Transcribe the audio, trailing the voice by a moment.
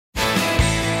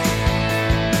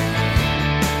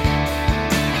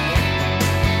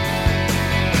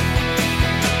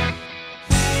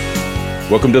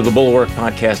Welcome to the Bulwark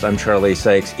Podcast. I'm Charlie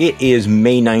Sykes. It is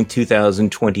May 9th,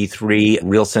 2023.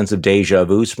 Real sense of deja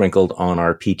vu sprinkled on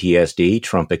our PTSD.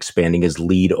 Trump expanding his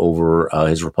lead over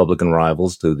his Republican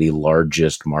rivals to the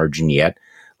largest margin yet,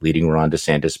 leading Ron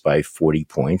DeSantis by 40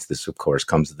 points. This, of course,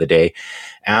 comes the day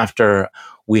after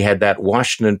we had that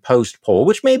Washington Post poll,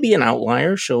 which may be an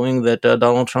outlier, showing that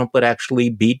Donald Trump would actually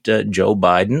beat Joe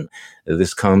Biden.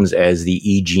 This comes as the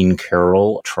E. Jean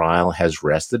Carroll trial has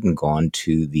rested and gone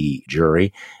to the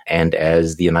jury, and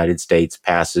as the United States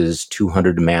passes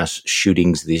 200 mass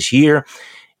shootings this year.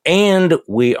 And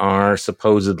we are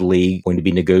supposedly going to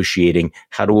be negotiating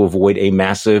how to avoid a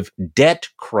massive debt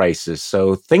crisis.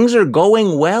 So things are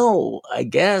going well, I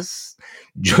guess.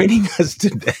 Joining us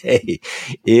today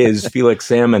is Felix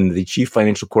Salmon, the chief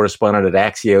financial correspondent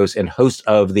at Axios and host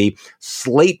of the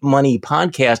Slate Money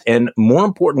podcast. And more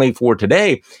importantly for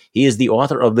today, he is the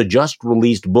author of the just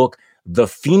released book, The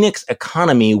Phoenix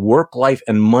Economy, Work, Life,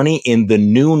 and Money in the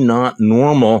New Not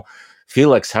Normal.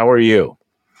 Felix, how are you?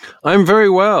 I'm very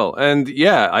well. And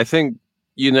yeah, I think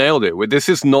you nailed it. This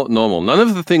is not normal. None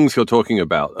of the things you're talking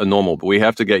about are normal, but we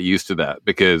have to get used to that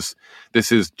because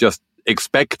this is just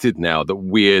expected now that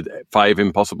weird 5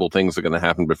 impossible things are going to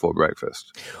happen before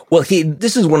breakfast. Well,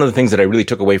 this is one of the things that I really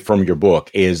took away from your book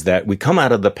is that we come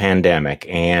out of the pandemic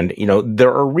and,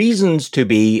 there are reasons to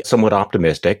be somewhat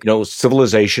optimistic.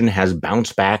 Civilization has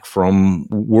bounced back from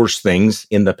worse things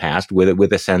in the past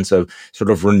with a sense of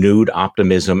sort of renewed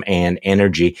optimism and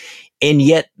energy. And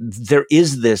yet there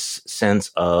is this sense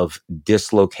of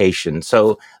dislocation.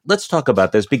 So let's talk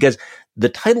about this because the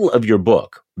title of your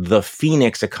book, The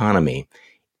Phoenix Economy,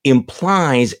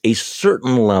 implies a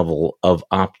certain level of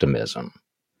optimism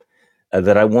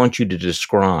that I want you to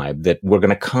describe, that we're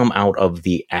going to come out of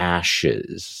the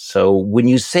ashes. So when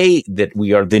you say that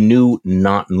we are the new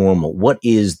not normal, what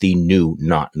is the new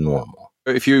not normal?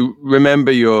 If you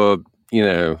remember your,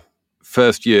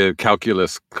 first year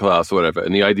calculus class or whatever,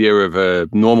 and the idea of a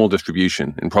normal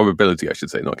distribution, in probability, I should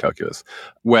say, not calculus,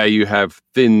 where you have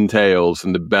thin tails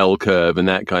and the bell curve and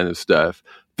that kind of stuff.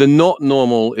 The not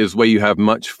normal is where you have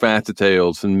much fatter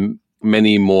tails and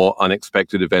many more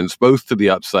unexpected events, both to the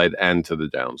upside and to the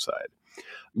downside.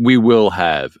 We will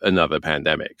have another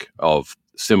pandemic of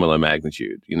similar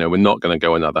magnitude. We're not going to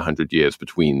go another 100 years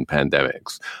between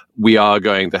pandemics. We are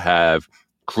going to have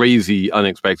crazy,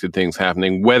 unexpected things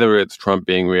happening, whether it's Trump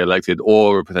being reelected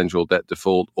or a potential debt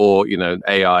default or,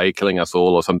 AI killing us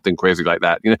all or something crazy like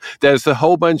that. There's a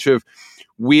whole bunch of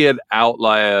weird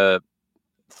outlier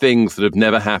things that have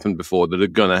never happened before that are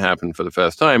going to happen for the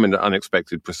first time and are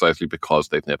unexpected precisely because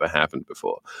they've never happened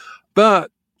before.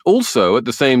 But also, at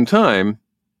the same time,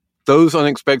 those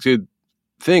unexpected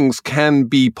things can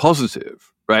be positive.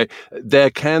 Right? There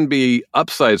can be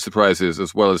upside surprises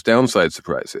as well as downside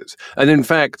surprises. And in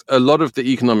fact, a lot of the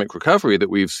economic recovery that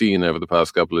we've seen over the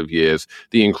past couple of years,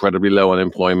 the incredibly low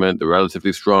unemployment, the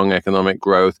relatively strong economic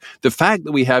growth, the fact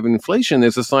that we have inflation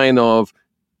is a sign of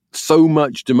so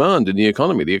much demand in the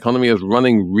economy. The economy is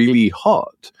running really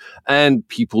hot, and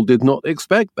people did not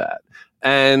expect that.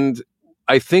 And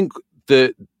I think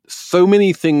that so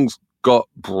many things got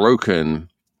broken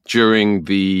during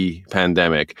the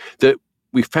pandemic that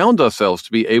we found ourselves to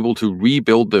be able to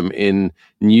rebuild them in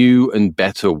new and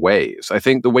better ways. I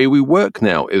think the way we work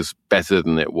now is better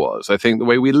than it was. I think the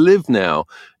way we live now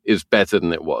is better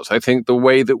than it was. I think the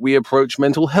way that we approach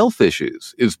mental health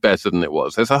issues is better than it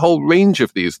was. There's a whole range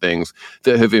of these things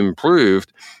that have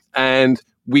improved, and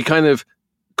we kind of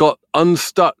got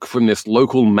unstuck from this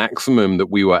local maximum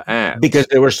that we were at. Because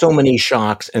there were so many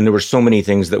shocks and there were so many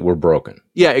things that were broken.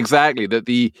 Yeah, exactly. That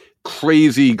the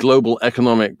crazy global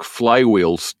economic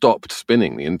flywheel stopped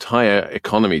spinning. The entire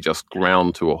economy just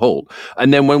ground to a halt.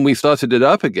 And then when we started it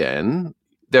up again,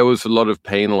 there was a lot of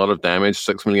pain, a lot of damage.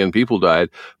 6 million people died.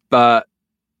 But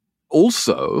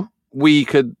also, we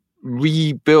could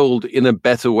rebuild in a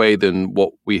better way than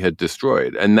what we had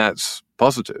destroyed. And that's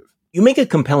positive. You make a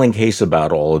compelling case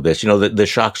about all of this, the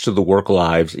shocks to the work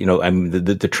lives,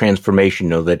 the transformation,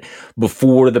 that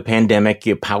before the pandemic,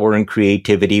 power and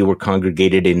creativity were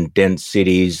congregated in dense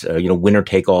cities, winner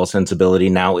take all sensibility.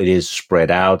 Now it is spread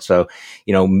out. So,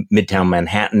 Midtown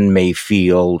Manhattan may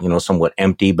feel, somewhat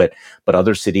empty, but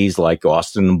other cities like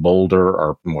Austin and Boulder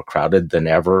are more crowded than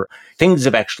ever. Things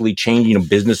have actually changed.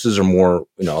 Businesses are more,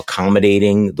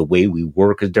 accommodating. The way we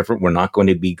work is different. We're not going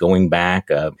to be going back,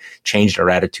 changed our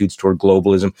attitudes toward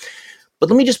globalism. But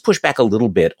let me just push back a little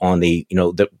bit on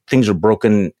that things are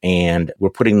broken and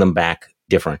we're putting them back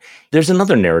different. There's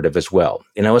another narrative as well.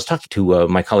 And I was talking to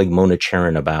my colleague Mona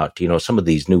Charon about, some of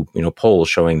these new, polls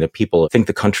showing that people think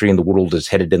the country and the world is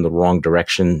headed in the wrong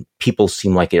direction. People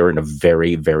seem like they're in a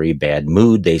very, very bad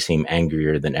mood. They seem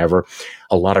angrier than ever.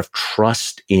 A lot of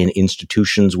trust in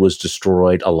institutions was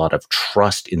destroyed. A lot of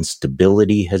trust in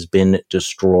stability has been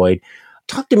destroyed.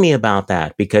 Talk to me about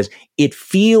that, because it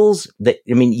feels that,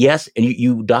 yes, and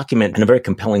you document in a very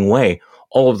compelling way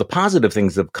all of the positive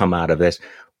things that have come out of this,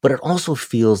 but it also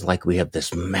feels like we have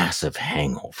this massive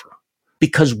hangover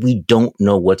because we don't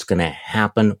know what's going to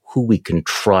happen, who we can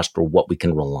trust, or what we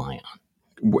can rely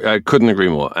on. I couldn't agree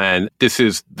more. And this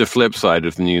is the flip side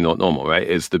of the new not normal, right?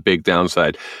 It's the big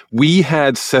downside. We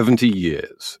had 70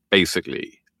 years,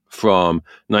 basically, from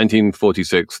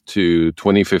 1946 to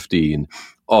 2015,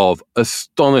 of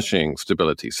astonishing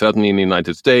stability, certainly in the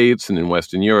United States and in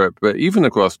Western Europe, but even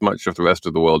across much of the rest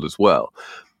of the world as well,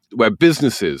 where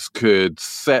businesses could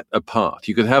set apart.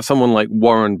 You could have someone like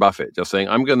Warren Buffett just saying,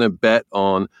 I'm going to bet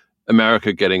on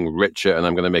America getting richer, and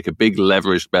I'm going to make a big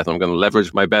leveraged bet. I'm going to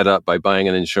leverage my bet up by buying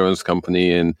an insurance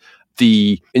company, and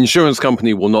the insurance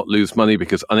company will not lose money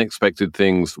because unexpected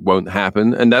things won't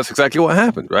happen. And that's exactly what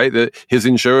happened, right? His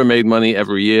insurer made money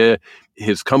every year.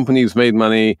 His companies made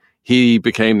money. He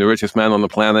became the richest man on the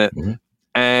planet. Mm-hmm.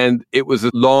 And it was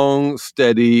a long,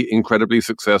 steady, incredibly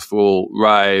successful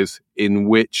rise in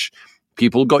which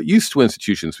people got used to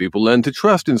institutions. People learned to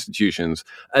trust institutions.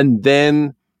 And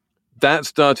then that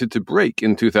started to break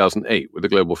in 2008 with the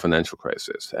global financial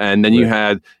crisis. And then you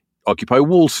had Occupy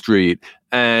Wall Street,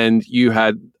 and you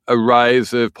had a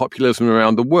rise of populism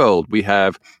around the world. We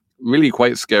have really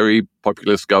quite scary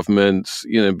populist governments,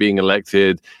 being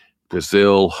elected.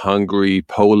 Brazil, Hungary,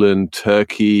 Poland,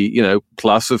 Turkey,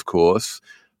 plus, of course,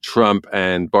 Trump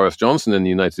and Boris Johnson in the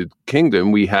United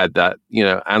Kingdom. We had that,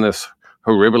 annus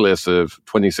horribilis of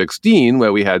 2016,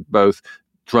 where we had both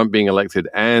Trump being elected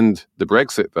and the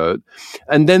Brexit vote.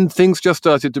 And then things just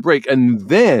started to break. And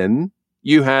then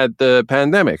you had the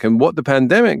pandemic. And what the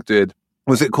pandemic did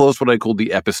was it caused what I call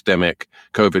the epistemic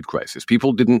COVID crisis.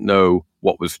 People didn't know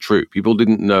what was true. People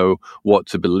didn't know what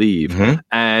to believe. Mm-hmm.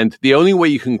 And the only way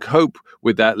you can cope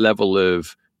with that level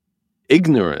of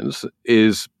ignorance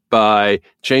is by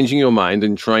changing your mind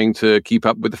and trying to keep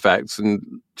up with the facts and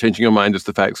changing your mind as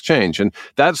the facts change. And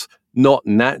that's not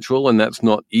natural and that's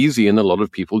not easy. And a lot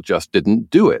of people just didn't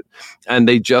do it. And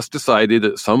they just decided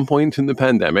at some point in the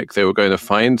pandemic, they were going to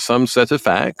find some set of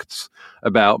facts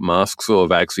about masks or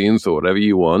vaccines or whatever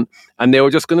you want, and they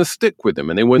were just going to stick with them,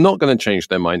 and they were not going to change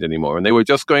their mind anymore, and they were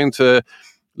just going to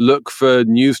look for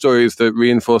news stories that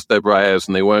reinforced their bias,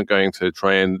 and they weren't going to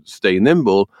try and stay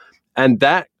nimble. And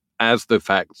that, as the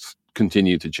facts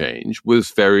continued to change, was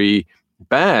very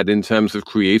bad in terms of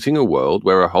creating a world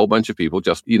where a whole bunch of people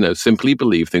just, simply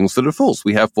believe things that are false.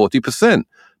 We have 40%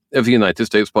 of the United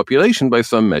States population, by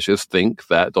some measures, think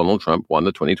that Donald Trump won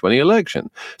the 2020 election.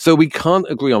 So we can't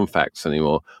agree on facts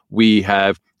anymore. We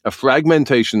have a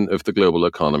fragmentation of the global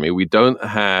economy. We don't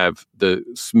have the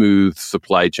smooth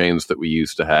supply chains that we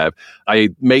used to have.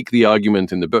 I make the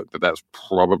argument in the book that that's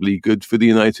probably good for the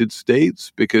United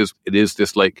States because it is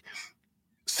this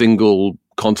single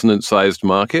continent-sized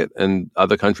market, and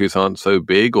other countries aren't so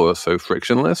big or so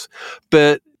frictionless.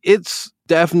 But it's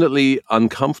definitely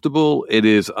uncomfortable. It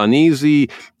is uneasy.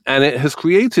 And it has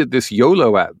created this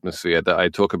YOLO atmosphere that I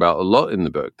talk about a lot in the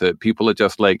book, that people are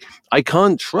just like, I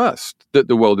can't trust that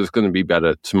the world is going to be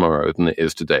better tomorrow than it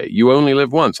is today. You only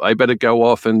live once. I better go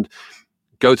off and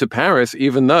go to Paris,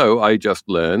 even though I just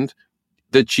learned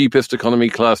the cheapest economy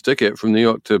class ticket from New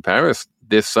York to Paris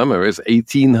this summer is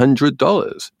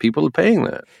 $1,800. People are paying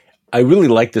that. I really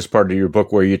like this part of your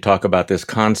book where you talk about this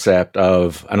concept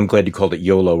of, and I'm glad you called it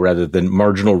YOLO rather than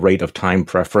marginal rate of time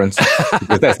preference.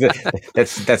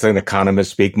 that's an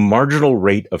economist speak. Marginal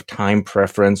rate of time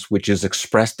preference, which is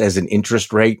expressed as an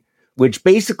interest rate, which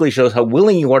basically shows how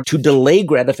willing you are to delay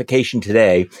gratification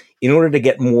today in order to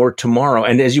get more tomorrow.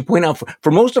 And as you point out,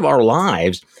 for most of our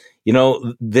lives,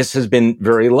 this has been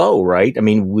very low, right? I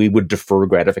mean, we would defer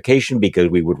gratification because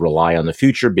we would rely on the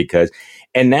future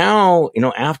and now,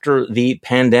 after the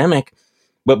pandemic,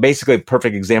 but basically a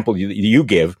perfect example you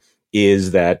give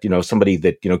is that, somebody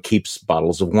that, keeps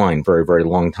bottles of wine very, very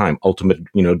long time, ultimate,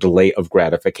 delay of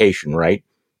gratification, right?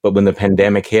 But when the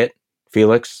pandemic hit,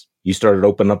 Felix, you started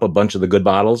opening up a bunch of the good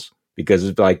bottles because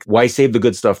it's like, why save the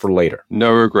good stuff for later?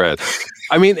 No regrets.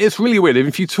 I mean, it's really weird.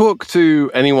 If you talk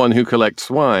to anyone who collects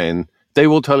wine, they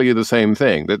will tell you the same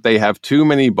thing, that they have too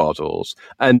many bottles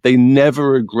and they never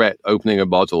regret opening a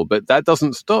bottle. But that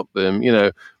doesn't stop them,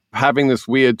 having this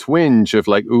weird twinge of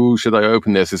like, ooh, should I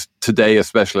open this? Is today a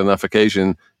special enough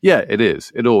occasion? Yeah, it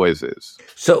is. It always is.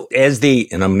 So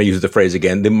and I'm going to use the phrase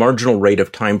again, the marginal rate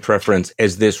of time preference,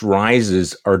 as this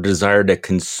rises, our desire to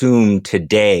consume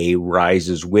today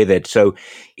rises with it. So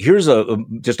here's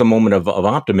just a moment of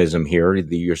optimism here.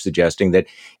 You're suggesting that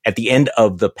at the end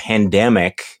of the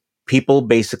pandemic, people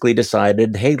basically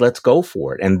decided, hey, let's go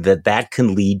for it. And that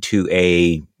can lead to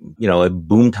a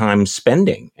boom time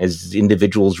spending as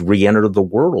individuals re-enter the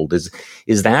world.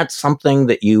 Is that something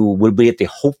that you would be at the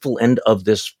hopeful end of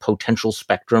this potential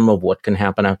spectrum of what can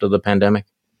happen after the pandemic?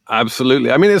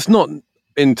 Absolutely. I mean, it's not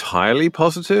entirely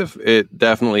positive. It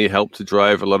definitely helped to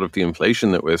drive a lot of the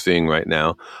inflation that we're seeing right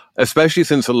now, especially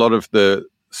since a lot of the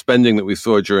spending that we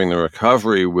saw during the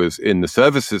recovery was in the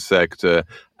services sector,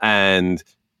 and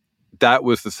that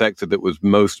was the sector that was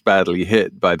most badly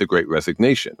hit by the Great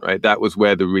Resignation, right? That was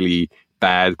where the really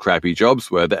bad, crappy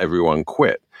jobs were that everyone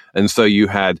quit. And so you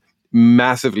had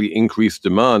massively increased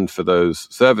demand for those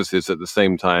services at the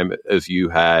same time as you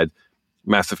had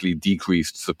massively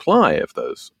decreased supply of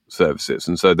those services.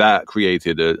 And so that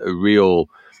created a real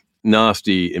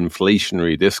nasty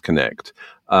inflationary disconnect.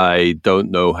 I don't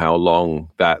know how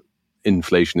long that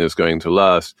inflation is going to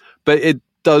last, but it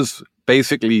does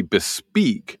basically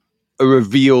bespeak a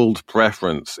revealed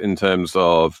preference in terms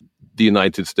of the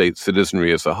United States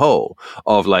citizenry as a whole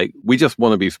of like, we just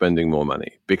want to be spending more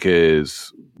money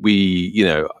because we,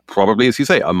 probably, as you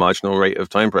say, our marginal rate of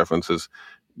time preference has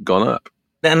gone up.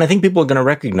 And I think people are going to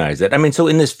recognize that. I mean, so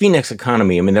in this Phoenix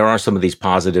economy, I mean, there are some of these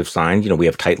positive signs. We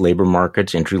have tight labor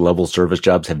markets. Entry-level service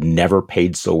jobs have never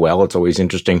paid so well. It's always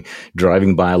interesting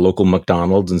driving by a local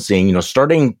McDonald's and seeing,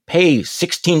 starting pay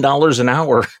 $16 an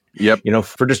hour. Yep.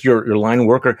 For just your line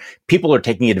worker. People are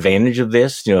taking advantage of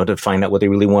this, to find out what they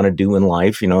really want to do in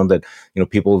life. That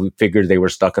people figured they were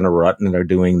stuck in a rut and they're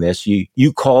doing this.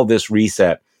 You call this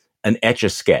reset an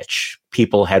Etch-a-Sketch.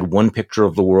 People had one picture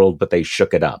of the world, but they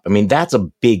shook it up. I mean, that's a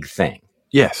big thing.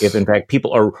 Yes. If in fact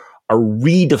people are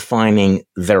redefining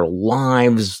their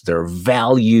lives, their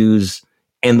values,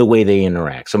 and the way they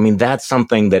interact. So, I mean, that's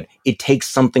something that it takes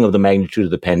something of the magnitude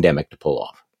of the pandemic to pull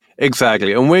off.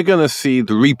 Exactly. And we're going to see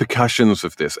the repercussions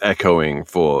of this echoing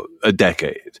for a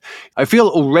decade. I feel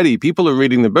already people are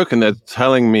reading the book and they're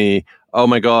telling me, oh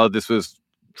my God, this was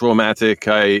traumatic.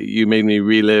 You made me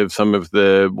relive some of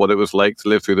what it was like to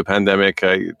live through the pandemic.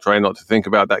 I try not to think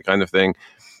about that kind of thing.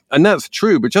 And that's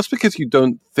true. But just because you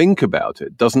don't think about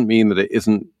it doesn't mean that it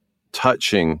isn't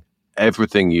touching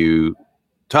everything you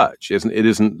touch. It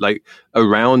isn't like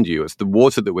around you. It's the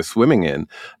water that we're swimming in.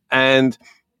 And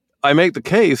I make the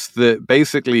case that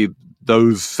basically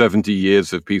those 70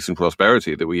 years of peace and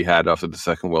prosperity that we had after the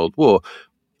Second World War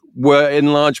were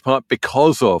in large part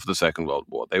because of the Second World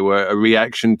War. They were a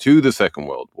reaction to the Second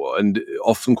World War, and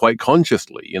often quite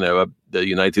consciously. The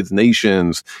United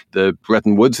Nations, the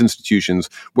Bretton Woods institutions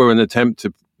were an attempt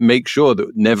to make sure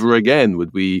that never again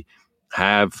would we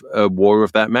have a war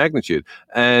of that magnitude.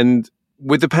 And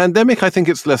with the pandemic, I think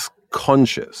it's less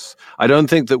conscious. I don't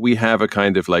think that we have a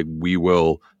kind of like, we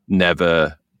will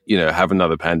never, have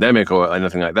another pandemic or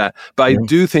anything like that. But I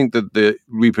do think that the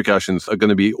repercussions are going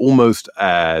to be almost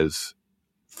as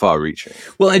far-reaching.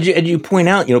 Well, as you point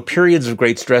out, periods of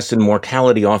great stress and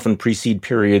mortality often precede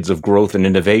periods of growth and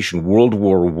innovation. World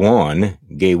War I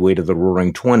gave way to the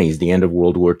Roaring '20s. The end of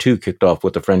World War II kicked off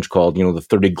what the French called, the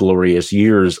 30 glorious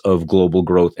years of global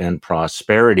growth and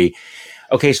prosperity.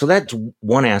 Okay, so that's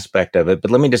one aspect of it.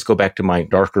 But let me just go back to my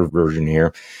darker version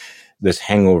here. This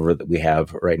hangover that we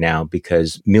have right now,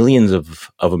 because millions of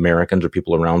Americans or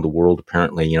people around the world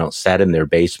apparently, sat in their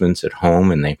basements at home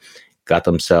and they got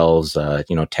themselves,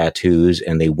 tattoos,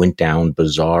 and they went down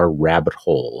bizarre rabbit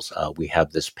holes. We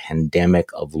have this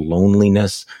pandemic of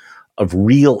loneliness, of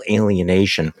real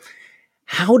alienation.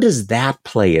 How does that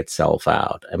play itself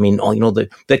out? I mean,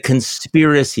 the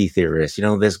conspiracy theorists,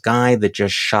 this guy that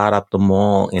just shot up the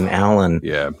mall in Allen,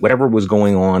 whatever was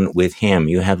going on with him.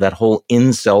 You have that whole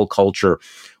incel culture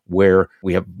where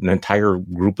we have an entire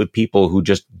group of people who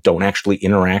just don't actually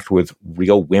interact with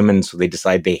real women, so they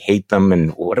decide they hate them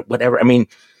and whatever. I mean,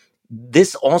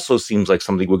 this also seems like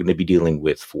something we're going to be dealing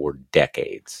with for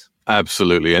decades.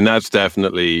 Absolutely. And that's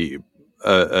definitely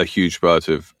a huge part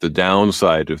of the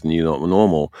downside of the new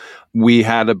normal. We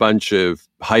had a bunch of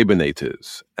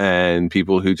hibernators and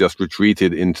people who just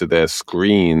retreated into their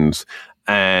screens.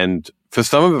 And for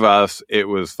some of us, it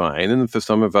was fine. And for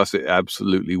some of us, it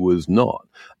absolutely was not.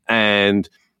 And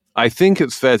I think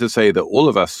it's fair to say that all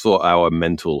of us saw our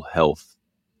mental health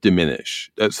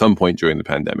diminish at some point during the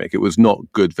pandemic. It was not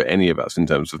good for any of us in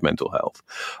terms of mental health.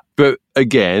 But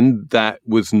again, that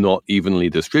was not evenly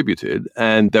distributed.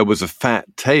 And there was a fat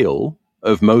tail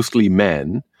of mostly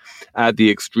men at the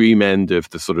extreme end of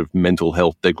the sort of mental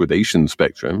health degradation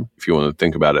spectrum, if you want to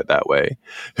think about it that way,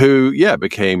 who,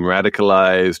 became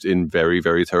radicalized in very,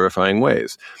 very terrifying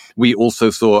ways. We also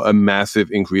saw a massive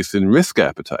increase in risk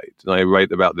appetite. And I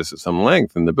write about this at some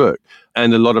length in the book.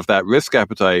 And a lot of that risk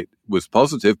appetite was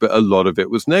positive, but a lot of it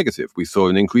was negative. We saw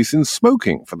an increase in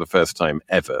smoking for the first time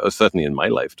ever, or certainly in my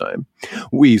lifetime.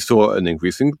 We saw an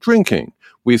increase in drinking.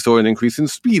 We saw an increase in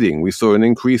speeding. We saw an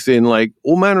increase in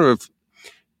all manner of...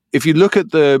 If you look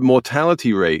at the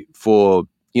mortality rate for,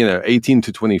 18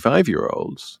 to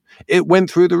 25-year-olds, it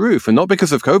went through the roof. And not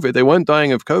because of COVID. They weren't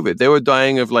dying of COVID. They were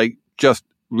dying of just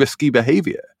risky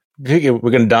behavior. We're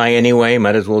going to die anyway.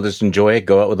 Might as well just enjoy it.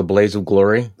 Go out with a blaze of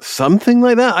glory. Something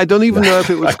like that. I don't even know if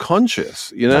it was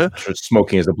conscious, Not sure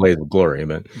smoking is a blaze of glory,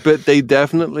 but they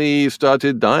definitely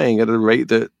started dying at a rate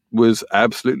that was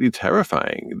absolutely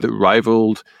terrifying, that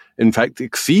rivaled, in fact,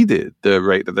 exceeded the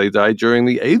rate that they died during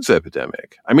the AIDS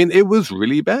epidemic. I mean, it was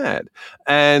really bad.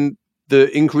 And the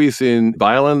increase in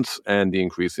violence and the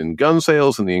increase in gun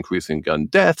sales and the increase in gun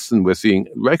deaths, and we're seeing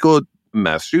record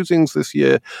mass shootings this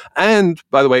year. And,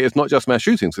 by the way, it's not just mass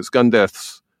shootings, it's gun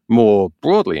deaths more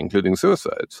broadly, including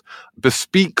suicides,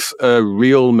 bespeaks a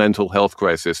real mental health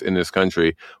crisis in this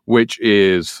country, which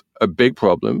is a big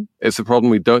problem. It's a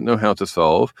problem we don't know how to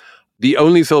solve. The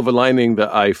only silver lining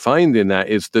that I find in that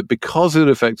is that because it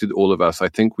affected all of us, I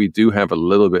think we do have a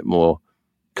little bit more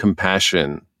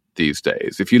compassion these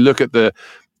days. If you look at the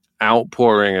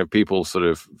outpouring of people sort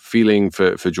of feeling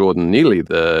for Jordan Neely,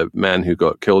 the man who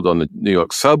got killed on the New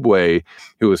York subway,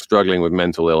 who was struggling with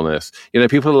mental illness,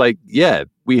 people are like,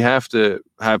 we have to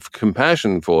have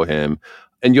compassion for him.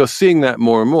 And you're seeing that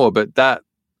more and more, but that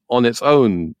on its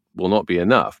own will not be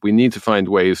enough. We need to find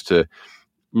ways to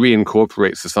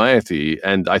reincorporate society,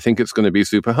 and I think it's going to be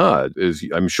super hard, as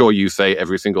I'm sure you say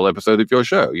every single episode of your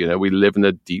show. We live in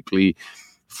a deeply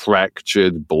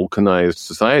fractured, balkanized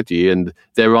society, and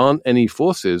there aren't any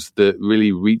forces that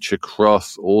really reach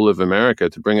across all of America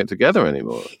to bring it together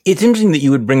anymore. It's interesting that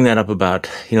you would bring that up about,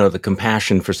 the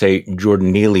compassion for, say,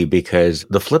 Jordan Neely, because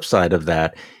the flip side of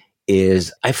that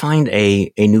is I find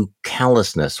a new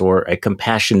callousness or a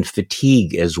compassion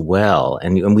fatigue as well.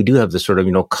 And we do have this sort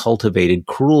of, cultivated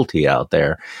cruelty out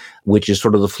there, which is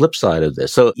sort of the flip side of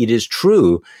this. So it is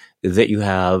true that you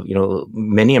have,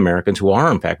 many Americans who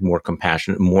are in fact more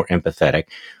compassionate, more empathetic.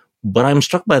 But I'm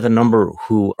struck by the number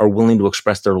who are willing to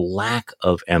express their lack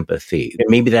of empathy. And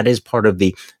maybe that is part of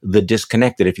the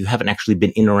disconnect, that if you haven't actually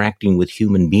been interacting with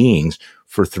human beings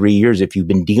for 3 years, if you've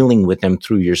been dealing with them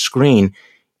through your screen,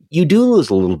 you do lose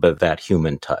a little bit of that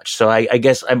human touch. So I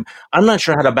guess I'm not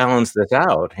sure how to balance this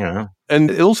out,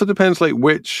 And it also depends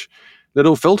which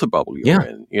little filter bubble you're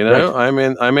in.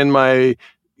 Right. I'm in my,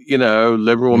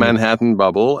 liberal Manhattan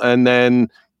bubble, and then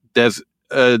there's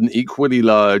an equally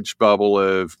large bubble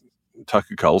of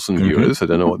Tucker Carlson viewers. I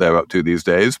don't know what they're up to these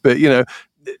days, but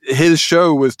his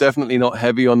show was definitely not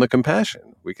heavy on the compassion.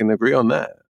 We can agree on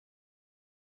that.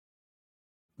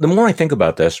 The more I think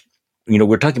about this,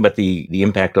 we're talking about the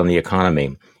impact on the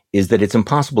economy, is that it's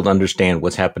impossible to understand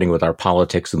what's happening with our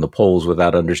politics and the polls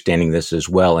without understanding this as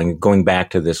well. And going back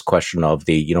to this question of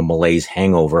the, malaise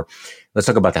hangover, let's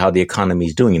talk about how the economy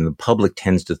is doing. And the public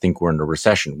tends to think we're in a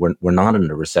recession. We're not in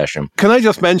a recession. Can I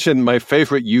just mention my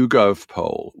favorite YouGov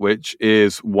poll, which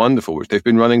is wonderful, which they've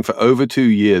been running for over 2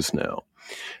 years now.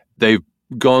 They've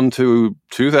gone to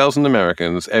 2,000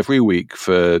 Americans every week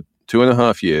for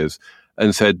 2.5 years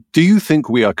and said, do you think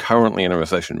we are currently in a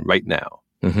recession right now?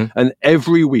 And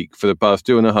every week for the past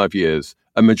 2.5 years,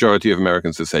 a majority of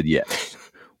Americans have said yes.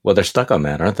 Well, they're stuck on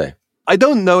that, aren't they? I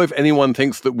don't know if anyone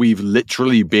thinks that we've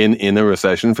literally been in a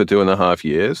recession for 2.5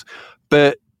 years,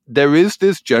 but there is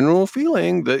this general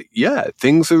feeling that,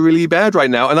 things are really bad right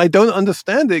now. And I don't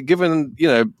understand it given,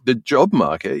 the job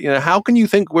market. How can you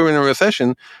think we're in a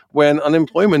recession when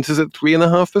unemployment is at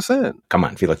 3.5%? Come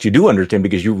on, Felix, you do understand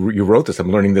because you wrote this.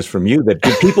 I'm learning this from you, that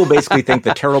people basically think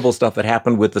the terrible stuff that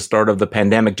happened with the start of the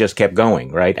pandemic just kept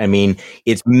going, right? I mean,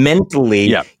 it's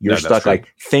mentally, you're stuck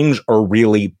things are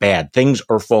really bad. Things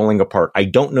are falling apart. I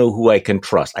don't know who I can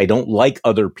trust. I don't like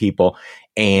other people.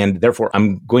 And therefore,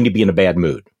 I'm going to be in a bad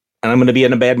mood. And I'm going to be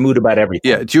in a bad mood about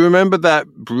everything. Yeah. Do you remember that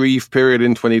brief period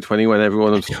in 2020 when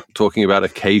everyone was talking about a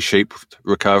K-shaped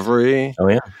recovery? Oh,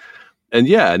 yeah.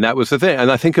 And that was the thing.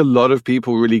 And I think a lot of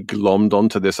people really glommed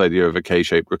onto this idea of a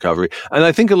K-shaped recovery. And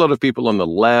I think a lot of people on the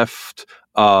left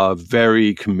are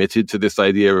very committed to this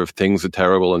idea of things are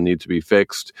terrible and need to be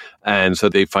fixed. And so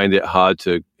they find it hard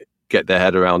to get their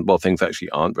head around, well, things actually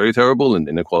aren't very terrible and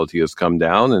inequality has come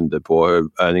down and the poor are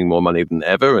earning more money than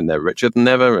ever and they're richer than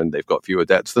ever and they've got fewer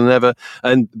debts than ever.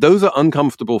 And those are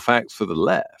uncomfortable facts for the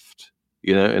left,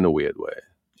 in a weird way.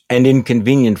 And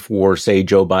inconvenient for, say,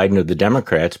 Joe Biden or the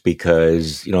Democrats,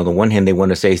 because, on the one hand, they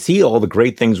want to say, see all the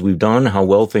great things we've done, how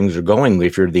well things are going.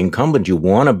 If you're the incumbent, you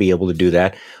want to be able to do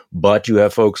that. But you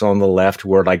have folks on the left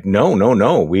who are like, no.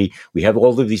 We have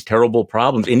all of these terrible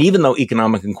problems. And even though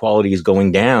economic inequality is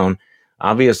going down,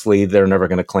 obviously, they're never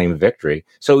going to claim victory.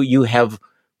 So you have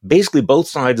basically both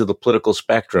sides of the political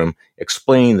spectrum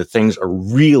explaining that things are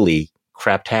really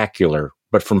craptacular,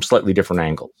 but from slightly different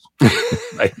angles.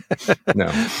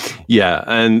 No. Yeah.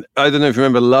 And I don't know if you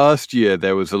remember last year,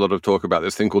 there was a lot of talk about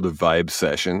this thing called a vibe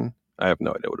session. I have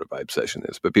no idea what a vibe session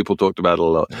is, but people talked about it a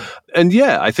lot. And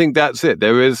yeah, I think that's it.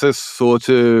 There is a sort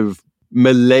of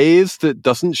malaise that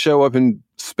doesn't show up in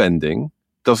spending,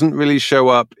 doesn't really show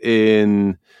up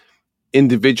in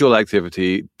individual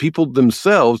activity. People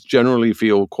themselves generally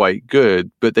feel quite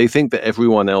good, but they think that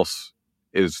everyone else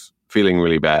is feeling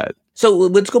really bad. So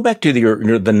let's go back to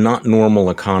the not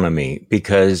normal economy,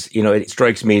 because, it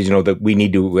strikes me as, that we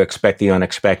need to expect the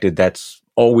unexpected. That's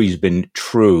always been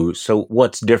true. So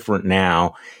what's different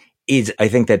now is I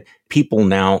think that people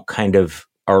now kind of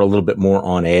are a little bit more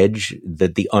on edge,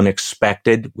 that the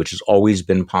unexpected, which has always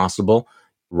been possible,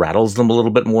 rattles them a little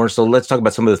bit more. So let's talk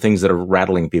about some of the things that are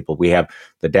rattling people. We have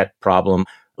the debt problem.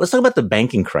 Let's talk about the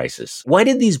banking crisis. Why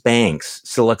did these banks,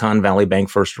 Silicon Valley Bank,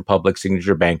 First Republic,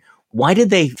 Signature Bank, why did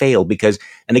they fail? Because,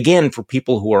 and again, for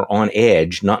people who are on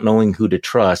edge, not knowing who to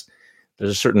trust,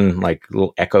 there's a certain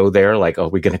little echo there, are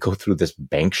we going to go through this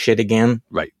bank shit again?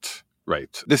 Right.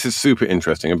 This is super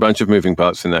interesting. A bunch of moving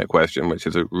parts in that question, which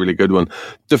is a really good one.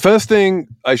 The first thing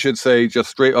I should say just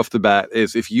straight off the bat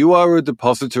is if you are a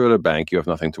depositor at a bank, you have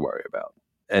nothing to worry about.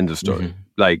 End of story.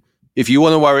 Mm-hmm. If you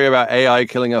want to worry about AI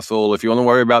killing us all, if you want to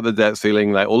worry about the debt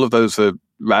ceiling, all of those are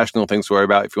rational things to worry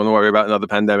about. If you want to worry about another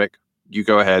pandemic, you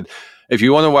go ahead. If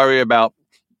you want to worry about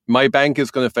my bank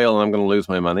is going to fail and I'm going to lose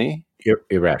my money,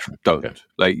 irrational. Don't.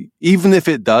 Okay. Even if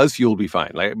it does, you'll be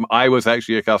fine. I was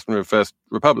actually a customer of First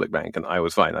Republic Bank and I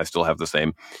was fine. I still have the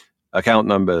same account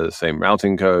number, the same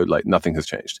routing code, nothing has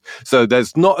changed. So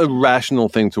there's not a rational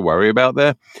thing to worry about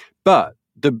there. But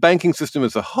the banking system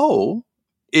as a whole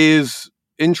is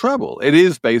in trouble. It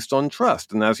is based on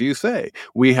trust. And as you say,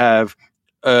 we have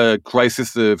a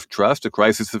crisis of trust, a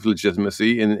crisis of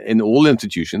legitimacy in all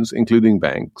institutions, including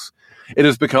banks. It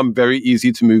has become very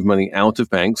easy to move money out of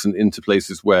banks and into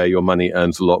places where your money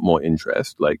earns a lot more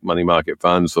interest, like money market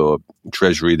funds or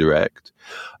Treasury Direct.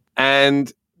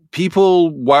 And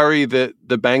people worry that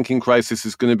the banking crisis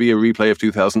is going to be a replay of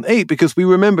 2008 because we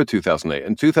remember 2008.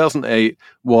 And 2008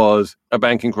 was a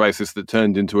banking crisis that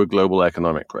turned into a global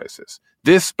economic crisis.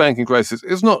 This banking crisis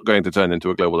is not going to turn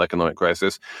into a global economic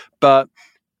crisis, but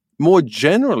more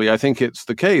generally, I think it's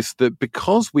the case that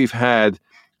because we've had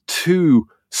two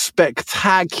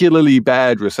spectacularly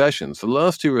bad recessions, the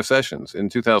last two recessions in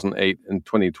 2008 and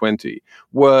 2020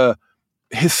 were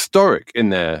historic in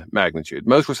their magnitude.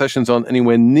 Most recessions aren't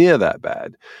anywhere near that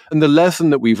bad. And the lesson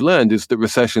that we've learned is that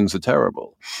recessions are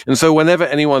terrible. And so whenever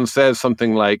anyone says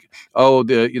something like,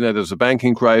 there's a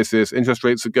banking crisis, interest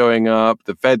rates are going up,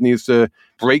 the Fed needs to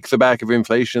break the back of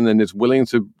inflation and is willing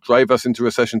to drive us into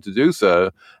recession to do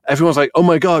so, everyone's like, oh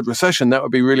my God, recession, that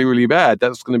would be really, really bad.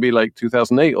 That's going to be like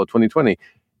 2008 or 2020.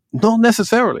 Not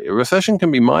necessarily. A recession can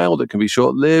be mild, it can be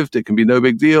short-lived, it can be no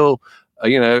big deal.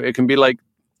 It can be like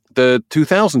the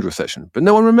 2000 recession, but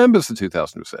no one remembers the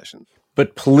 2000 recession.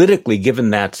 But politically,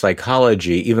 given that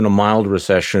psychology, even a mild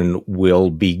recession will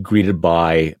be greeted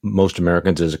by most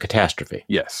Americans as a catastrophe.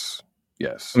 Yes.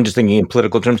 I'm just thinking in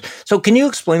political terms. So can you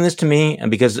explain this to me?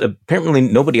 Because apparently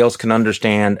nobody else can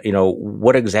understand,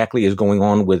 what exactly is going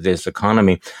on with this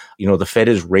economy. The Fed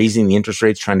is raising the interest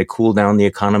rates, trying to cool down the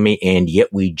economy, and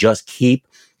yet we just keep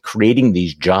creating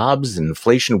these jobs and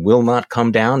inflation will not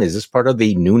come down. Is this part of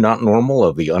the new not normal,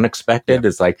 of the unexpected? Yeah.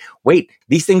 It's like, wait,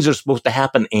 these things are supposed to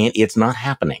happen and it's not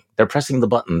happening. They're pressing the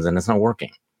buttons and it's not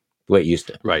working the way it used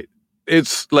to. Right.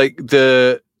 It's like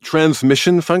the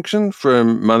transmission function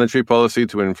from monetary policy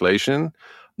to inflation.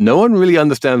 No one really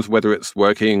understands whether it's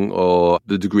working or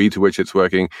the degree to which it's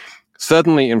working.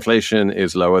 Certainly inflation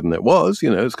is lower than it was.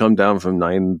 It's come down from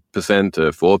 9% to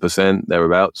 4%,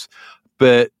 thereabouts.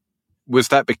 But was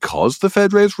that because the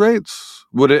Fed raised rates?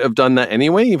 Would it have done that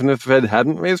anyway, even if the Fed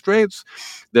hadn't raised rates?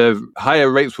 The higher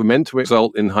rates were meant to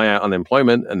result in higher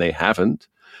unemployment, and they haven't.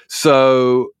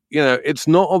 So, it's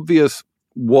not obvious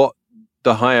what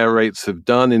the higher rates have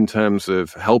done in terms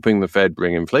of helping the Fed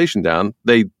bring inflation down.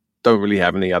 They don't really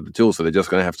have any other tools, so they're just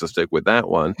going to have to stick with that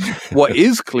one. What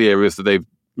is clear is that they've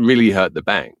really hurt the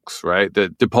banks, right? The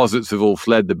deposits have all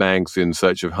fled the banks in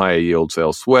search of higher yields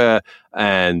elsewhere,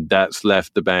 and that's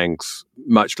left the banks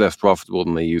much less profitable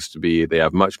than they used to be. They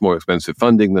have much more expensive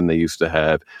funding than they used to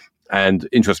have, and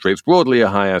interest rates broadly are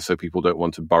higher, so people don't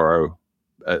want to borrow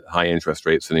at high interest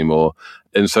rates anymore.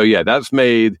 And so, yeah, that's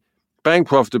made bank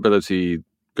profitability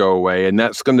go away, and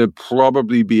that's going to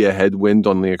probably be a headwind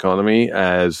on the economy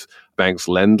as banks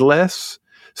lend less.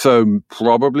 So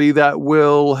probably that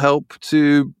will help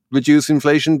to reduce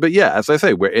inflation. But yeah, as I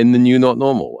say, we're in the new not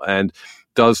normal. And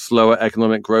does slower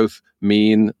economic growth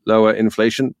mean lower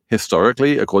inflation?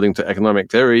 Historically, according to economic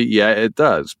theory, yeah, it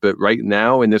does. But right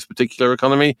now in this particular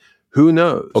economy, who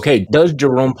knows? Okay, does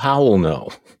Jerome Powell know?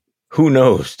 Who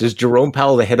knows? Does Jerome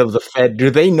Powell, the head of the Fed, do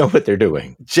they know what they're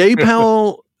doing? Jay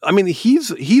Powell, I mean,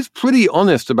 he's pretty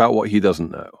honest about what he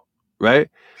doesn't know, right?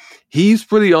 He's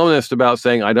pretty honest about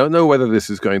saying, I don't know whether this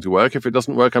is going to work. If it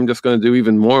doesn't work, I'm just going to do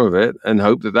even more of it and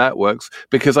hope that that works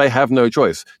because I have no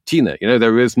choice. Tina,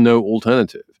 there is no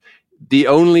alternative. The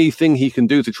only thing he can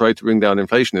do to try to bring down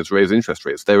inflation is raise interest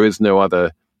rates. There is no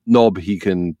other knob he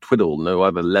can twiddle, no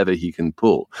other lever he can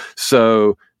pull.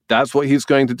 So that's what he's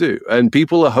going to do. And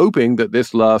people are hoping that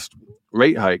this last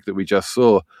rate hike that we just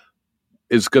saw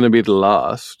is going to be the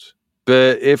last.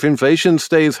 But if inflation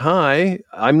stays high,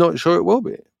 I'm not sure it will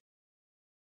be.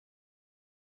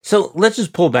 So let's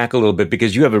just pull back a little bit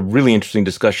because you have a really interesting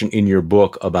discussion in your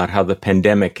book about how the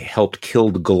pandemic helped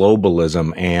kill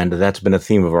globalism. And that's been a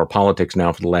theme of our politics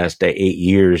now for the last 8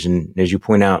 years. And as you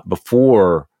point out,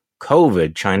 before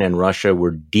COVID, China and Russia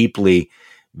were deeply,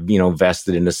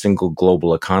 vested in a single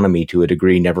global economy to a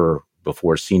degree never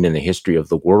before seen in the history of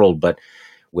the world. But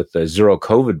with the zero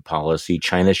COVID policy,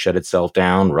 China shut itself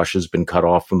down. Russia's been cut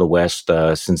off from the West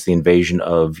since the invasion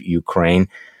of Ukraine.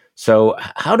 So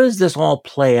how does this all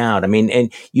play out? I mean,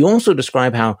 and you also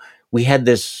describe how we had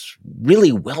this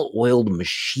really well-oiled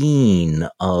machine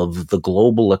of the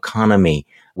global economy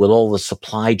with all the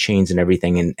supply chains and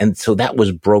everything. And so that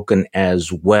was broken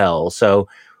as well. So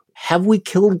have we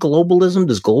killed globalism?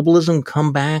 Does globalism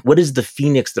come back? What is the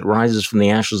phoenix that rises from the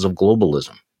ashes of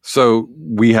globalism? So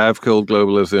we have killed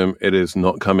globalism. It is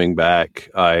not coming back.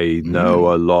 I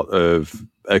know a lot of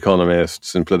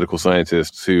economists and political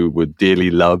scientists who would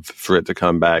dearly love for it to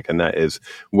come back, and that is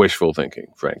wishful thinking,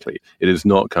 frankly. It is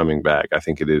not coming back. I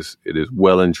think it is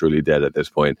well and truly dead at this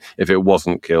point. If it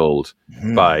wasn't killed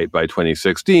by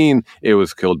 2016, it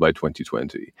was killed by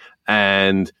 2020.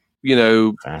 And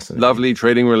lovely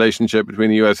trading relationship between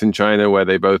the US and China where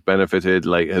they both benefited,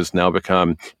 has now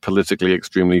become politically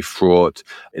extremely fraught.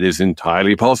 It is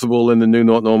entirely possible in the new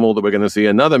not normal that we're going to see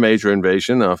another major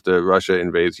invasion. After Russia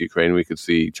invades Ukraine, we could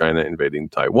see China invading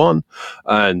Taiwan,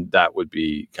 and that would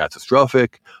be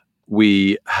catastrophic.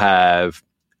 We have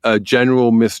a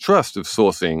general mistrust of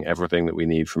sourcing everything that we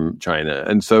need from China.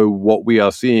 And so what we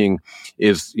are seeing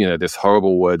is, this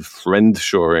horrible word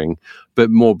friend-shoring, but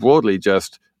more broadly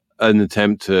just an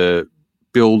attempt to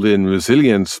build in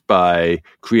resilience by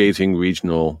creating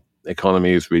regional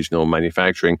economies, regional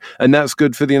manufacturing. And that's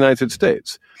good for the United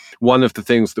States. One of the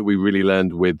things that we really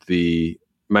learned with the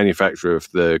manufacture of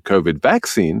the COVID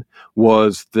vaccine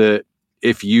was that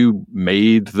if you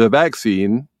made the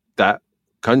vaccine, that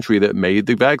country that made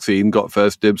the vaccine got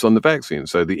first dibs on the vaccine.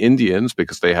 So the Indians,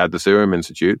 because they had the Serum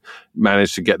Institute,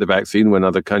 managed to get the vaccine when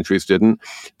other countries didn't.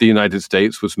 The United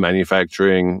States was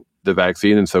manufacturing the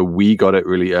vaccine, and so we got it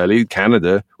really early.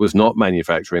 Canada was not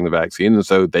manufacturing the vaccine, and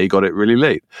so they got it really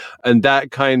late. And that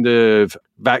kind of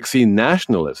vaccine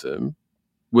nationalism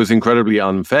was incredibly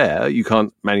unfair. You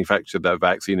can't manufacture that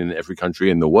vaccine in every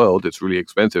country in the world. It's really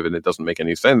expensive, and it doesn't make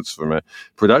any sense from a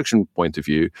production point of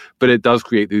view. But it does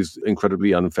create these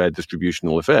incredibly unfair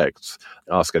distributional effects.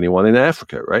 Ask anyone in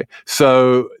Africa, right?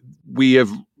 So we have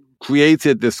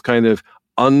created this kind of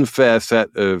unfair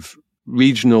set of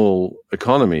regional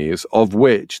economies, of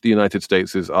which the United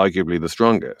States is arguably the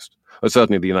strongest. Or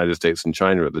certainly the United States and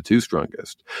China are the two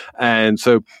strongest. And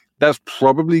so that's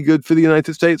probably good for the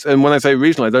United States. And when I say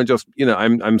regional, I don't just,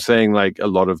 I'm saying like a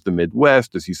lot of the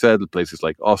Midwest, as you said, places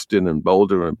like Austin and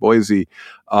Boulder and Boise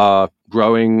are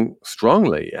growing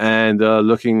strongly and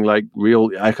looking like real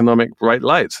economic bright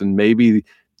lights. And maybe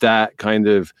that kind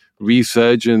of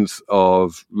resurgence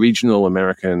of regional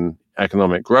American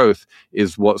economic growth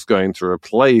is what's going to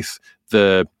replace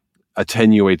the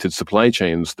attenuated supply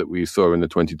chains that we saw in the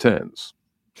 2010s.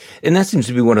 And that seems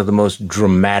to be one of the most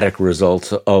dramatic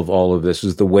results of all of this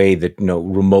is the way that,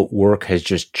 remote work has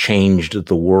just changed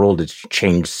the world. It's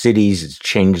changed cities. It's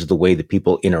changed the way that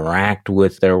people interact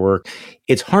with their work.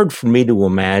 It's hard for me to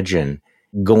imagine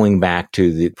going back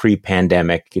to the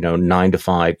pre-pandemic, 9 to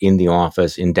 5 in the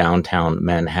office in downtown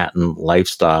Manhattan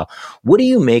lifestyle. What do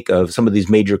you make of some of these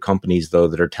major companies, though,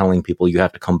 that are telling people you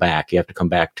have to come back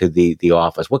to the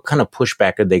office? What kind of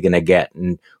pushback are they going to get,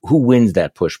 and who wins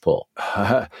that push-pull?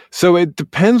 So it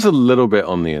depends a little bit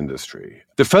on the industry.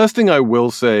 The first thing I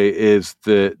will say is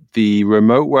that the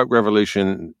remote work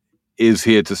revolution is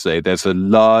here to stay. There's a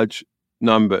large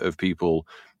number of people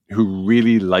who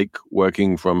really like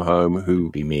working from home, who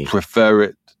prefer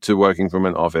it to working from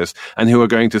an office, and who are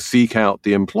going to seek out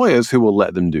the employers who will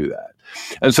let them do that.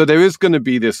 And so there is going to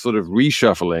be this sort of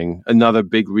reshuffling, another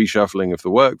big reshuffling of the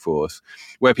workforce,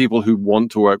 where people who want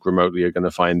to work remotely are going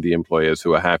to find the employers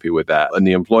who are happy with that. And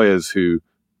the employers who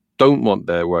don't want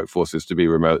their workforces to be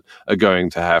remote are going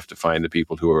to have to find the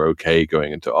people who are okay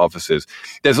going into offices.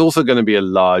 There's also going to be a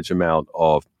large amount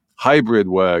of hybrid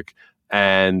work,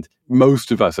 and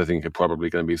most of us, I think, are probably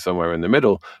going to be somewhere in the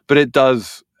middle. But it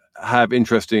does have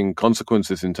interesting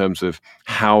consequences in terms of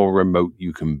how remote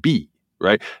you can be,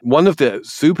 right? One of the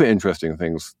super interesting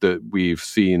things that we've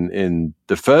seen in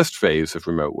the first phase of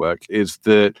remote work is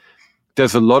that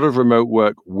there's a lot of remote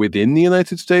work within the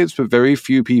United States, but very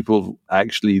few people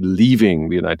actually leaving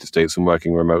the United States and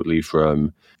working remotely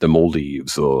from the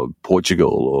Maldives or Portugal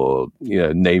or,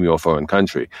 name your foreign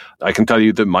country. I can tell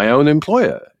you that my own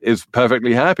employer is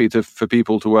perfectly happy for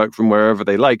people to work from wherever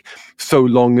they like, so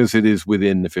long as it is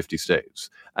within the 50 states.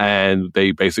 And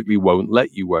they basically won't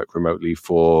let you work remotely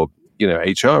for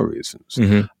HR reasons.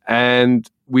 Mm-hmm. And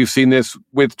we've seen this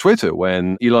with Twitter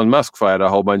when Elon Musk fired a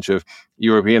whole bunch of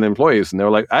European employees, and they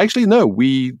were like, actually, no,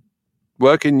 we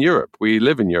work in Europe. We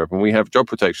live in Europe, and we have job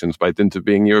protections by dint of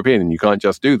being European, and you can't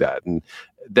just do that. And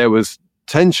there was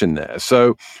tension there.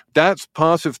 So that's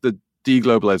part of the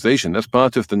deglobalization. That's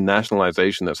part of the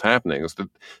nationalization that's happening. Is that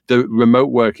the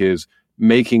remote work is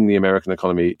making the American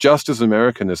economy just as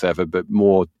American as ever, but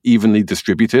more evenly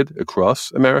distributed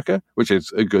across America, which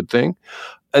is a good thing.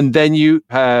 And then you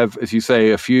have, as you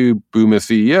say, a few boomer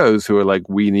CEOs who are like,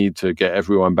 we need to get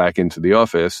everyone back into the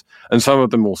office. And some of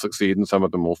them will succeed and some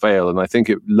of them will fail. And I think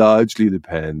it largely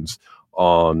depends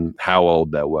on how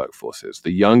old their workforce is.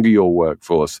 The younger your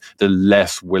workforce, the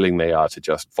less willing they are to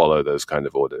just follow those kind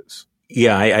of orders.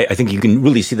 Yeah, I think you can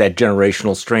really see that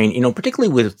generational strain,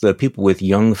 particularly with the people with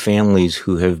young families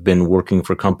who have been working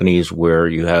for companies where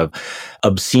you have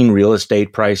obscene real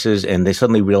estate prices, and they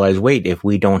suddenly realize, wait, if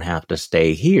we don't have to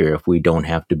stay here, if we don't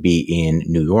have to be in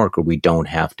New York, or we don't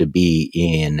have to be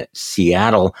in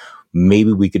Seattle,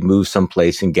 maybe we could move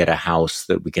someplace and get a house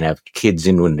that we can have kids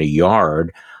in the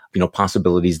yard.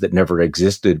 Possibilities that never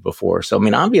existed before. So,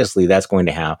 obviously that's going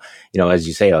to have, as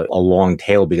you say, a long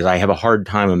tail, because I have a hard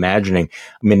time imagining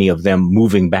many of them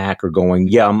moving back or going,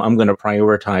 yeah, I'm going to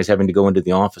prioritize having to go into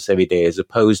the office every day as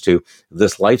opposed to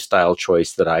this lifestyle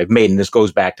choice that I've made. And this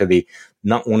goes back to the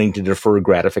not wanting to defer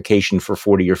gratification for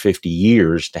 40 or 50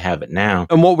 years to have it now.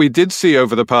 And what we did see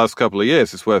over the past couple of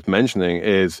years, it's worth mentioning,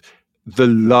 is the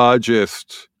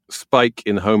largest spike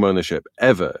in home ownership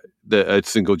ever that a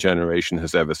single generation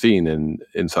has ever seen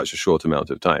in such a short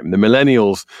amount of time. The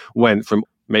millennials went from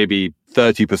maybe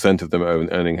 30% of them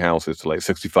owning houses to like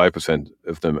 65%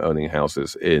 of them owning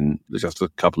houses in just a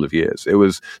couple of years. It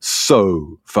was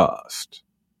so fast.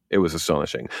 It was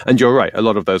astonishing. And you're right, a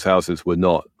lot of those houses were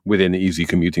not within easy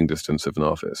commuting distance of an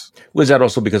office. Was that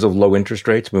also because of low interest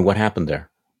rates? What happened there?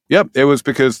 Yep, it was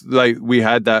because we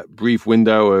had that brief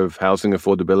window of housing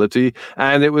affordability,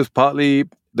 and it was partly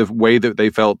the way that they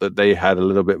felt that they had a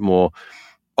little bit more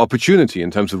opportunity in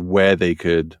terms of where they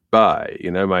could buy.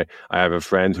 I have a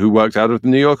friend who worked out of the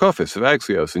New York office of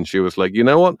Axios, and she was like, you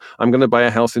know what? I'm going to buy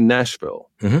a house in Nashville.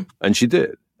 Mm-hmm. And she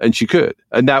did. And she could.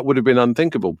 And that would have been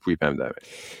unthinkable pre-pandemic.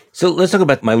 So let's talk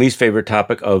about my least favorite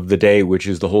topic of the day, which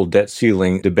is the whole debt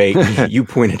ceiling debate. You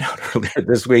pointed out earlier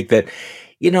this week that,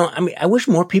 I wish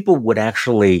more people would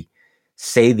actually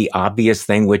say the obvious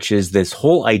thing, which is this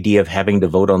whole idea of having to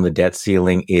vote on the debt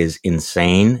ceiling is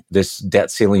insane. This debt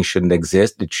ceiling shouldn't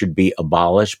exist. It should be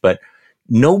abolished. But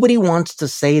nobody wants to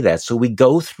say that. So we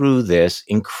go through this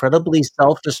incredibly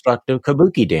self-destructive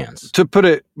kabuki dance. To put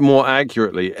it more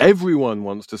accurately, everyone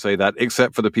wants to say that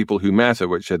except for the people who matter,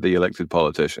 which are the elected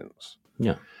politicians.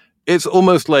 Yeah. It's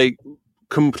almost like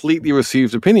completely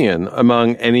received opinion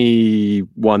among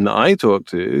anyone that I talk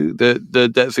to that the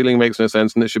debt ceiling makes no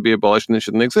sense and it should be abolished and it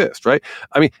shouldn't exist, right?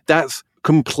 That's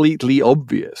completely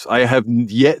obvious. I have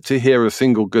yet to hear a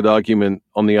single good argument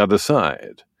on the other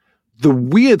side. The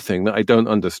weird thing that I don't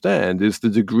understand is the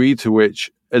degree to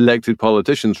which elected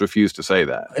politicians refuse to say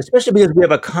that. Especially because we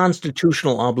have a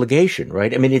constitutional obligation,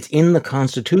 right? It's in the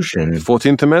Constitution.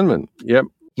 14th Amendment, yep.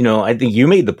 I think you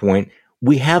made the point.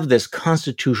 we have this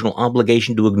constitutional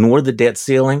obligation to ignore the debt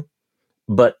ceiling,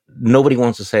 but nobody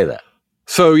wants to say that.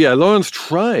 So, Lawrence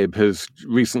Tribe has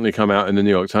recently come out in the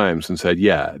New York Times and said,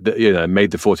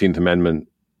 made the 14th Amendment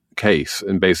case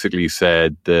and basically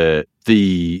said that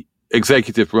the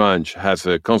executive branch has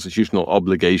a constitutional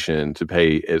obligation to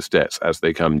pay its debts as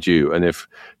they come due. And if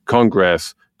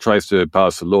Congress tries to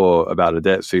pass a law about a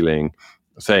debt ceiling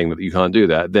saying that you can't do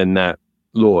that, then that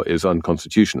law is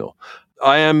unconstitutional.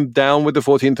 I am down with the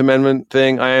 14th Amendment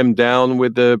thing. I am down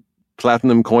with the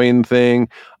platinum coin thing.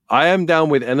 I am down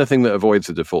with anything that avoids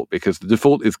the default, because the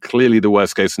default is clearly the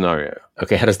worst case scenario.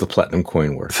 Okay, how does the platinum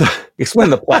coin work? Explain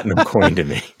the platinum coin to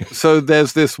me. So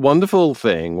there's this wonderful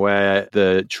thing where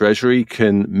the Treasury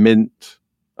can mint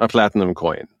a platinum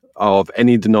coin of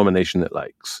any denomination it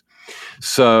likes.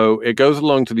 So it goes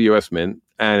along to the US Mint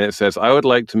and it says, I would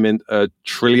like to mint $1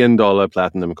 trillion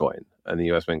platinum coin. And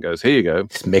the US Mint goes, here you go.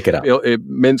 Just make it up. It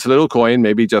mints a little coin,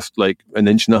 maybe just like 1.5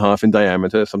 inches in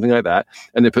diameter, something like that.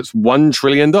 And it puts $1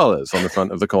 trillion on the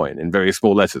front of the coin in very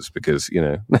small letters because,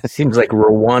 Seems like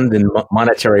Rwandan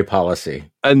monetary policy.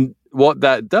 And what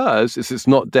that does is it's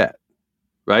not debt,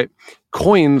 right?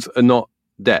 Coins are not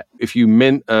debt. If you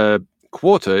mint a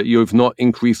quarter, you've not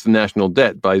increased the national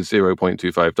debt by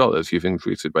 $0.25. You've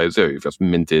increased it by zero. You've just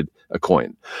minted a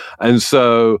coin. And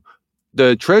so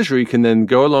the Treasury can then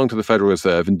go along to the Federal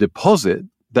Reserve and deposit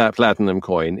that platinum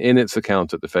coin in its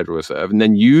account at the Federal Reserve and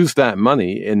then use that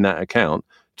money in that account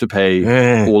to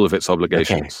pay all of its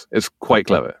obligations. Okay. It's quite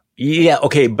clever. Yeah,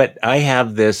 okay, but I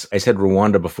have this, I said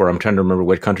Rwanda before, I'm trying to remember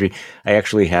what country. I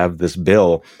actually have this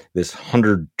bill, this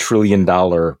 $100 trillion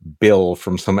bill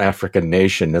from some African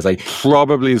nation. It's like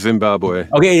probably Zimbabwe.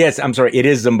 Okay, yes, I'm sorry, it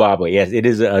is Zimbabwe. Yes, it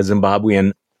is a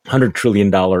Zimbabwean $100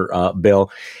 trillion bill.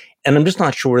 And I'm just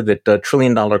not sure that $1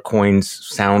 trillion coins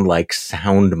sound like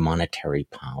sound monetary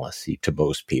policy to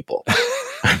most people.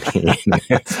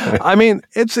 I mean,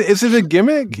 is it a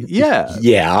gimmick? Yeah.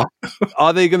 Yeah.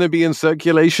 Are they going to be in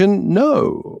circulation?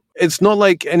 No. It's not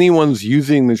like anyone's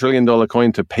using the $1 trillion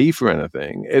coin to pay for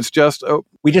anything. It's just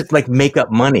we just make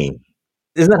up money.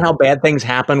 Isn't that how bad things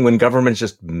happen when governments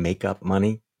just make up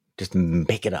money? Just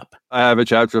make it up. I have a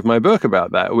chapter of my book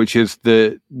about that, which is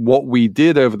that what we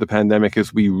did over the pandemic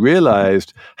is we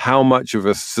realized how much of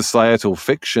a societal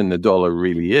fiction the dollar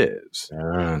really is.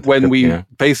 When we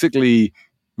basically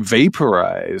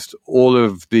vaporized all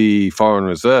of the foreign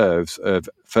reserves of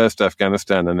first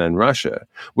Afghanistan and then Russia,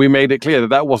 we made it clear that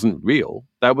that wasn't real.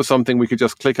 That was something we could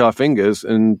just click our fingers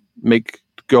and make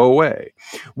go away.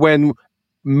 When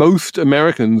most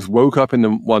Americans woke up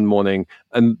one morning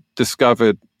and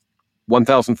discovered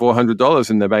 $1,400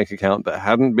 in their bank account that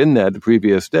hadn't been there the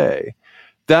previous day,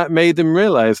 that made them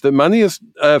realize that money is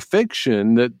a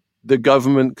fiction that the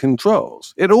government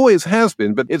controls. It always has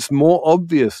been, but it's more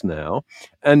obvious now,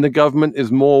 and the government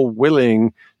is more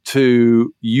willing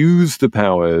to use the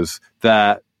powers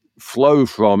that flow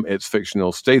from its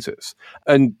fictional status.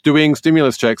 And doing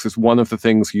stimulus checks is one of the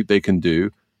things they can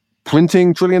do.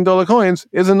 Printing $1 trillion coins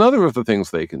is another of the things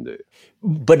they can do.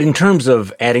 But in terms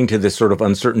of adding to this sort of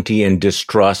uncertainty and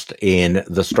distrust in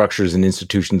the structures and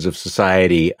institutions of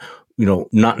society,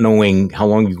 not knowing how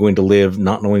long you're going to live,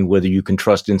 not knowing whether you can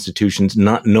trust institutions,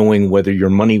 not knowing whether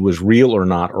your money was real or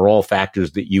not, are all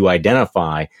factors that you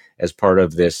identify as part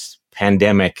of this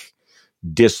pandemic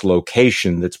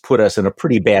dislocation that's put us in a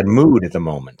pretty bad mood at the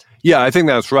moment. Yeah, I think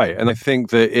that's right. And I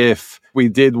think that if we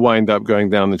did wind up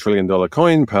going down the $1 trillion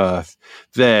coin path,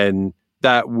 then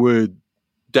that would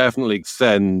definitely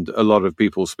send a lot of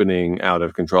people spinning out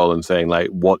of control and saying,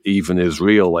 what even is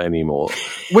real anymore?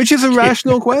 Which is a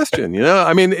rational question,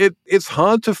 I mean, it's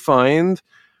hard to find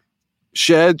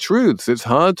shared truths. It's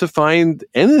hard to find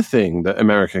anything that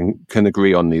America can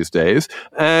agree on these days.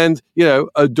 And,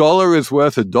 a dollar is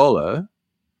worth $1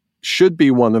 should be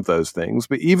one of those things.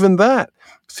 But even that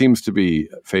seems to be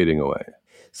fading away.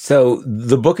 So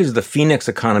the book is The Phoenix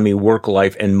Economy, Work,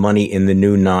 Life, and Money in the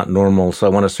New Not Normal. So I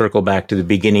want to circle back to the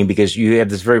beginning because you have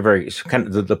this very, very kind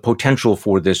of the potential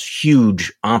for this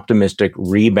huge optimistic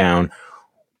rebound.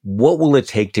 What will it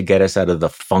take to get us out of the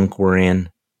funk we're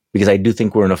in? Because I do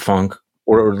think we're in a funk.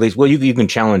 Or at least, well, you can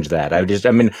challenge that. I'm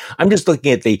just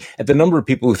looking at the number of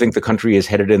people who think the country is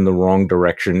headed in the wrong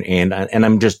direction, and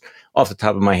I'm just off the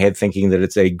top of my head thinking that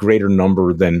it's a greater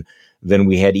number than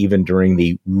we had even during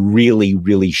the really,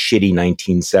 really shitty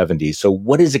 1970s. So,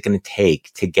 what is it going to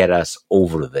take to get us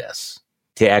over this?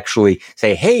 To actually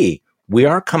say, hey, we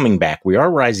are coming back. We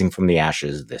are rising from the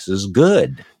ashes. This is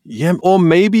good. Yeah, or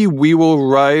maybe we will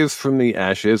rise from the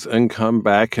ashes and come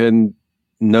back and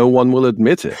no one will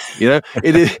admit it.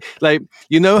 It is like,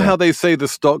 how they say the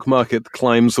stock market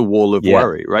climbs a wall of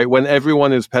worry, right? When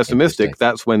everyone is pessimistic,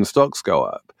 that's when stocks go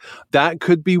up. That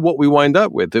could be what we wind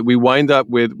up with, we've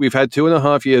had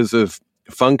 2.5 years of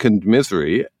funk and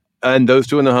misery. And those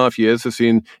 2.5 years have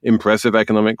seen impressive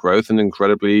economic growth and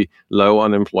incredibly low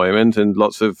unemployment and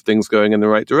lots of things going in the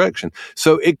right direction.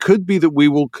 So it could be that we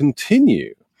will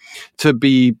continue to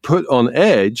be put on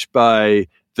edge by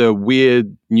the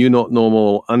weird, new, not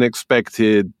normal,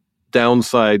 unexpected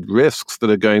downside risks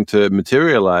that are going to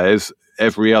materialize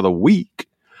every other week.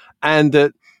 And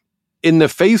that in the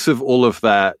face of all of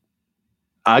that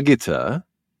agita,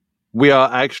 we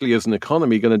are actually, as an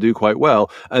economy, going to do quite well.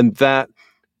 And that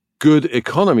good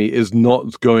economy is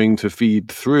not going to feed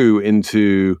through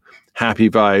into happy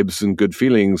vibes and good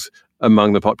feelings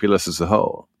among the populace as a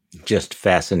whole. Just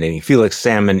fascinating. Felix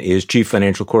Salmon is chief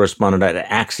financial correspondent at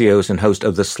Axios and host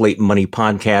of the Slate Money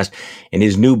podcast. And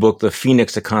his new book, The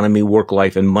Phoenix Economy, Work,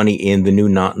 Life, and Money in the New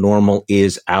Not Normal,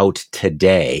 is out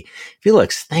today.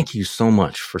 Felix, thank you so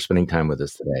much for spending time with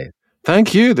us today.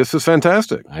 Thank you. This was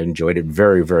fantastic. I enjoyed it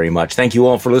very, very much. Thank you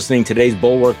all for listening to today's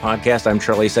Bulwark podcast. I'm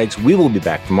Charlie Sykes. We will be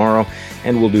back tomorrow,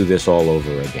 and we'll do this all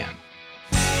over again.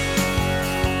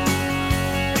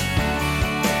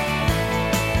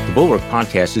 The Bulwark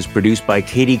podcast is produced by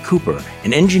Katie Cooper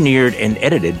and engineered and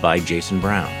edited by Jason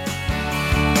Brown.